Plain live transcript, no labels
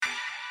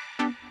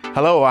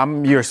Hello,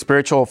 I'm your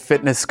spiritual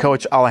fitness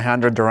coach,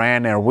 Alejandro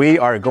Duran, and we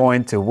are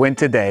going to win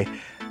today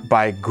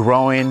by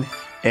growing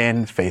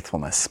in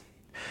faithfulness.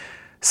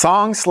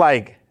 Songs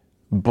like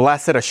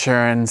Blessed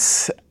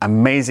Assurance,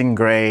 Amazing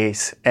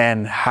Grace,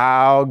 and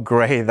How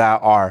Great Thou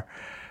Art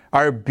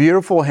are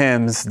beautiful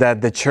hymns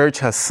that the church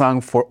has sung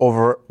for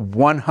over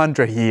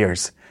 100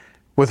 years,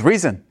 with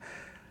reason,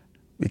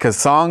 because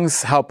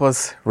songs help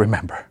us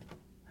remember.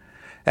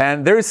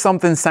 And there is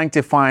something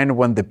sanctifying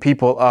when the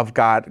people of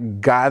God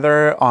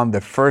gather on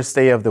the first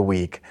day of the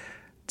week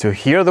to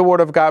hear the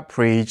word of God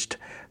preached,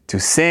 to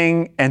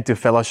sing, and to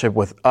fellowship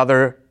with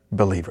other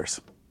believers.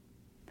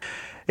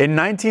 In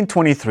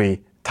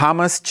 1923,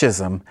 Thomas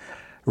Chisholm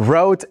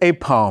wrote a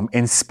poem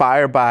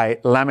inspired by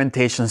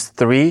Lamentations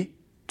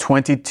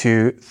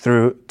 3:22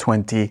 through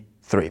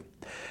 23.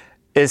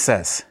 It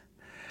says,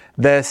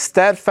 "The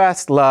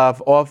steadfast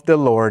love of the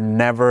Lord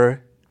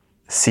never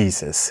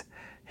ceases.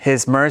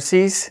 His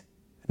mercies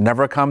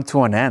never come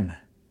to an end.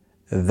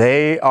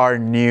 They are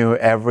new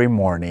every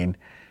morning.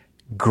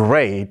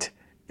 Great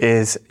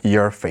is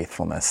your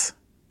faithfulness."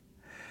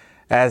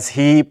 As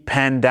he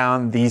penned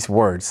down these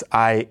words,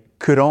 I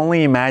could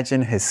only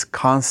imagine his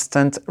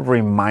constant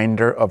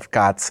reminder of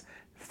God's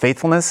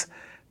faithfulness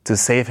to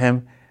save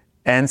him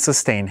and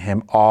sustain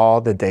him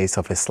all the days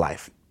of his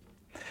life.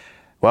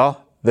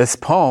 Well, this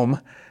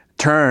poem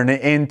turned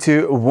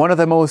into one of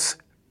the most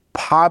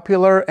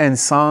popular and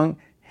sung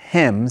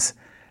hymns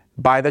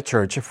by the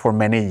church for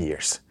many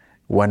years,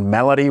 when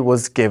melody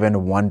was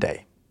given one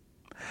day.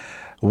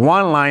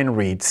 One line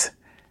reads,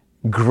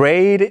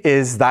 "Great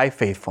is thy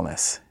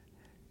faithfulness.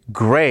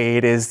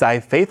 Great is thy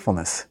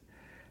faithfulness.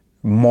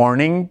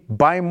 Morning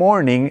by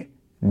morning,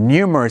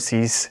 new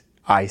mercies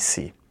I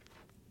see.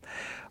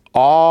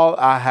 All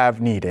I have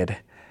needed,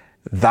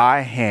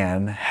 thy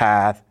hand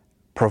hath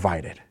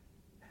provided.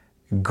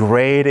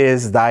 Great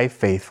is thy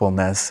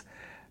faithfulness,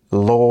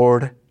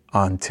 Lord,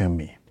 unto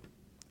me."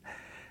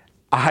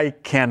 I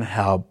can't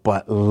help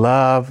but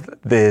love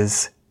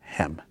this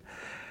hymn.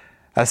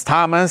 As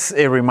Thomas,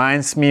 it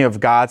reminds me of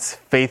God's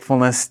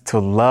faithfulness to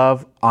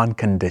love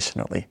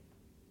unconditionally.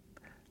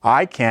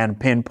 I can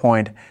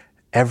pinpoint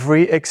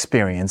every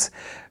experience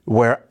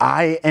where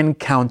I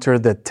encounter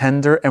the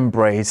tender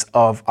embrace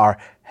of our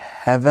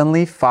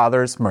Heavenly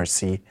Father's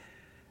mercy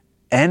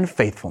and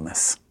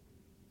faithfulness.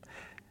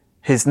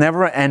 His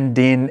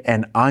never-ending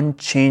and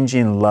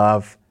unchanging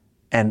love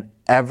and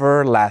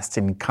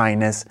everlasting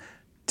kindness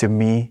to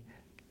me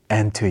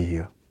and to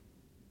you.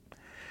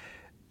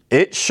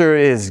 It sure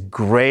is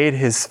great,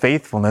 His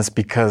faithfulness,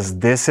 because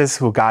this is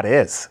who God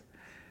is.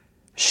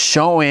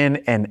 Showing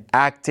and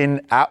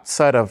acting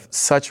outside of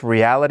such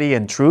reality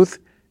and truth,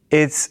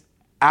 it's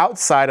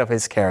outside of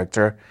His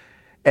character,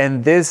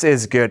 and this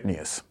is good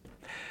news.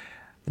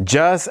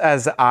 Just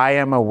as I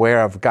am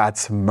aware of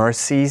God's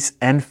mercies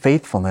and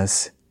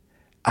faithfulness,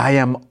 I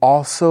am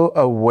also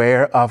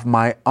aware of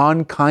my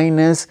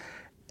unkindness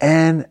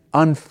and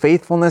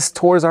unfaithfulness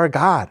towards our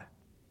God.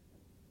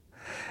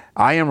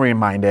 I am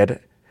reminded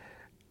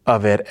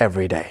of it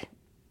every day.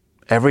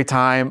 Every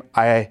time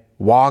I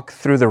walk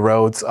through the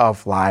roads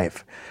of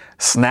life,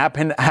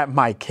 snapping at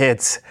my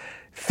kids,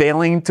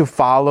 failing to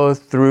follow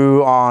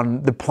through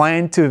on the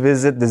plan to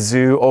visit the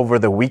zoo over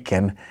the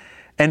weekend,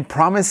 and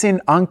promising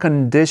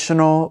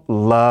unconditional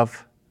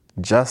love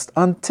just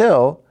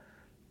until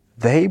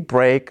they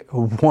break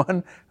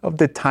one of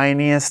the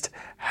tiniest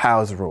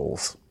house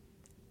rules.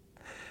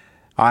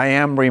 I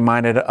am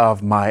reminded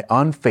of my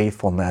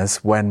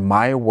unfaithfulness when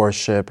my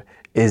worship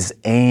is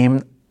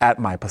aimed at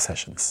my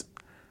possessions,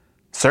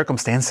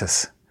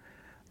 circumstances,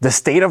 the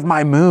state of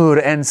my mood,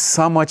 and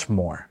so much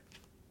more.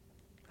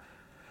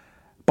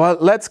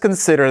 But let's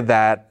consider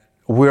that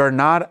we are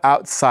not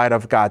outside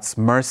of God's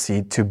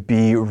mercy to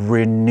be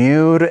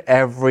renewed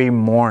every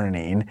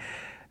morning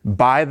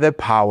by the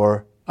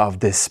power of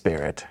the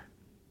Spirit.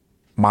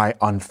 My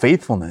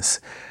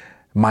unfaithfulness,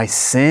 my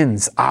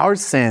sins, our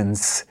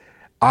sins,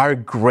 are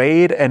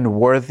great and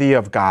worthy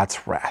of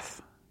God's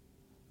wrath,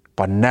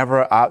 but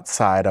never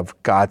outside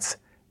of God's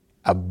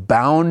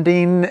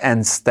abounding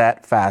and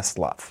steadfast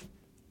love.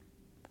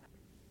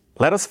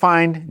 Let us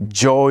find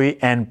joy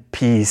and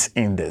peace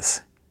in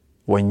this.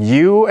 When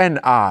you and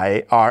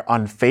I are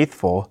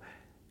unfaithful,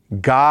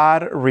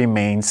 God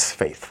remains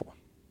faithful.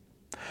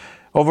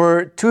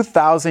 Over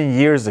 2,000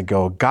 years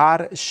ago,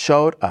 God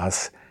showed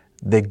us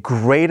the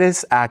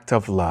greatest act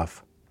of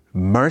love,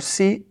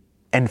 mercy,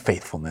 and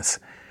faithfulness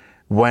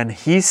when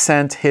He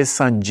sent His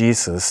Son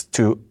Jesus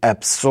to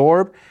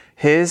absorb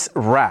His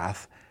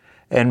wrath,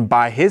 and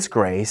by His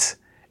grace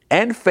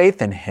and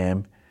faith in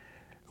Him,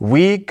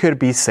 we could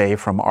be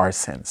saved from our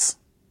sins.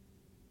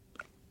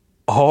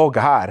 Oh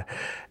God,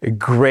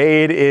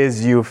 great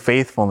is your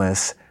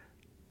faithfulness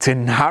to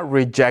not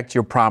reject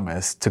your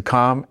promise to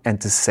come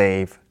and to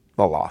save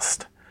the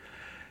lost.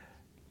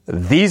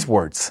 These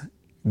words,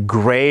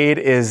 "Great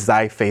is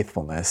thy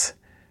faithfulness,"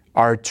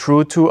 are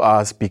true to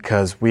us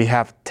because we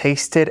have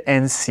tasted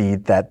and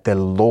seen that the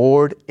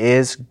Lord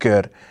is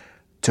good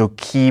to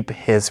keep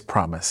His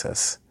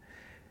promises.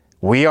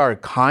 We are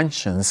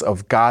conscious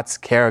of God's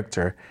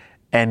character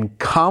and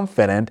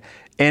confident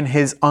in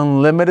His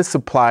unlimited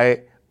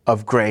supply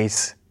of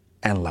grace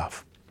and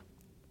love.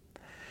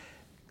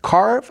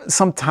 Carve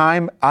some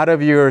time out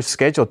of your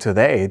schedule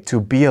today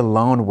to be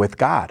alone with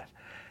God.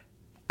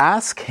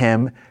 Ask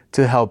Him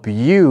to help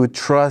you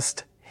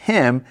trust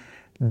Him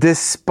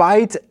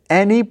despite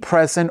any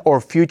present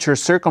or future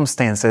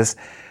circumstances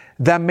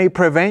that may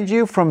prevent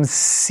you from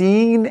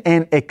seeing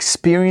and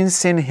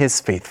experiencing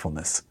His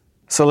faithfulness.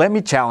 So let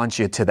me challenge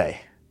you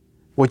today.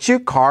 Would you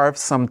carve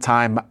some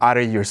time out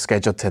of your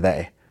schedule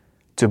today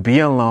to be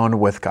alone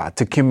with God,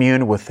 to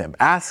commune with Him?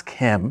 Ask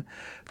Him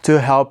to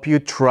help you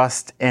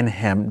trust in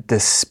Him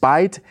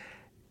despite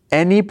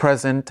any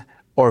present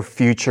or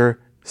future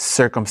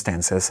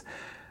circumstances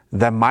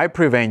that might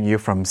prevent you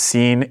from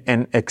seeing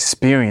and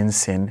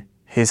experiencing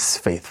His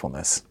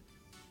faithfulness.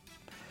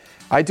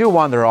 I do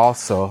wonder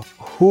also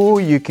who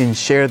you can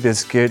share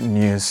this good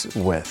news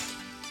with.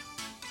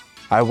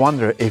 I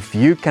wonder if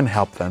you can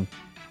help them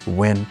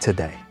win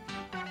today.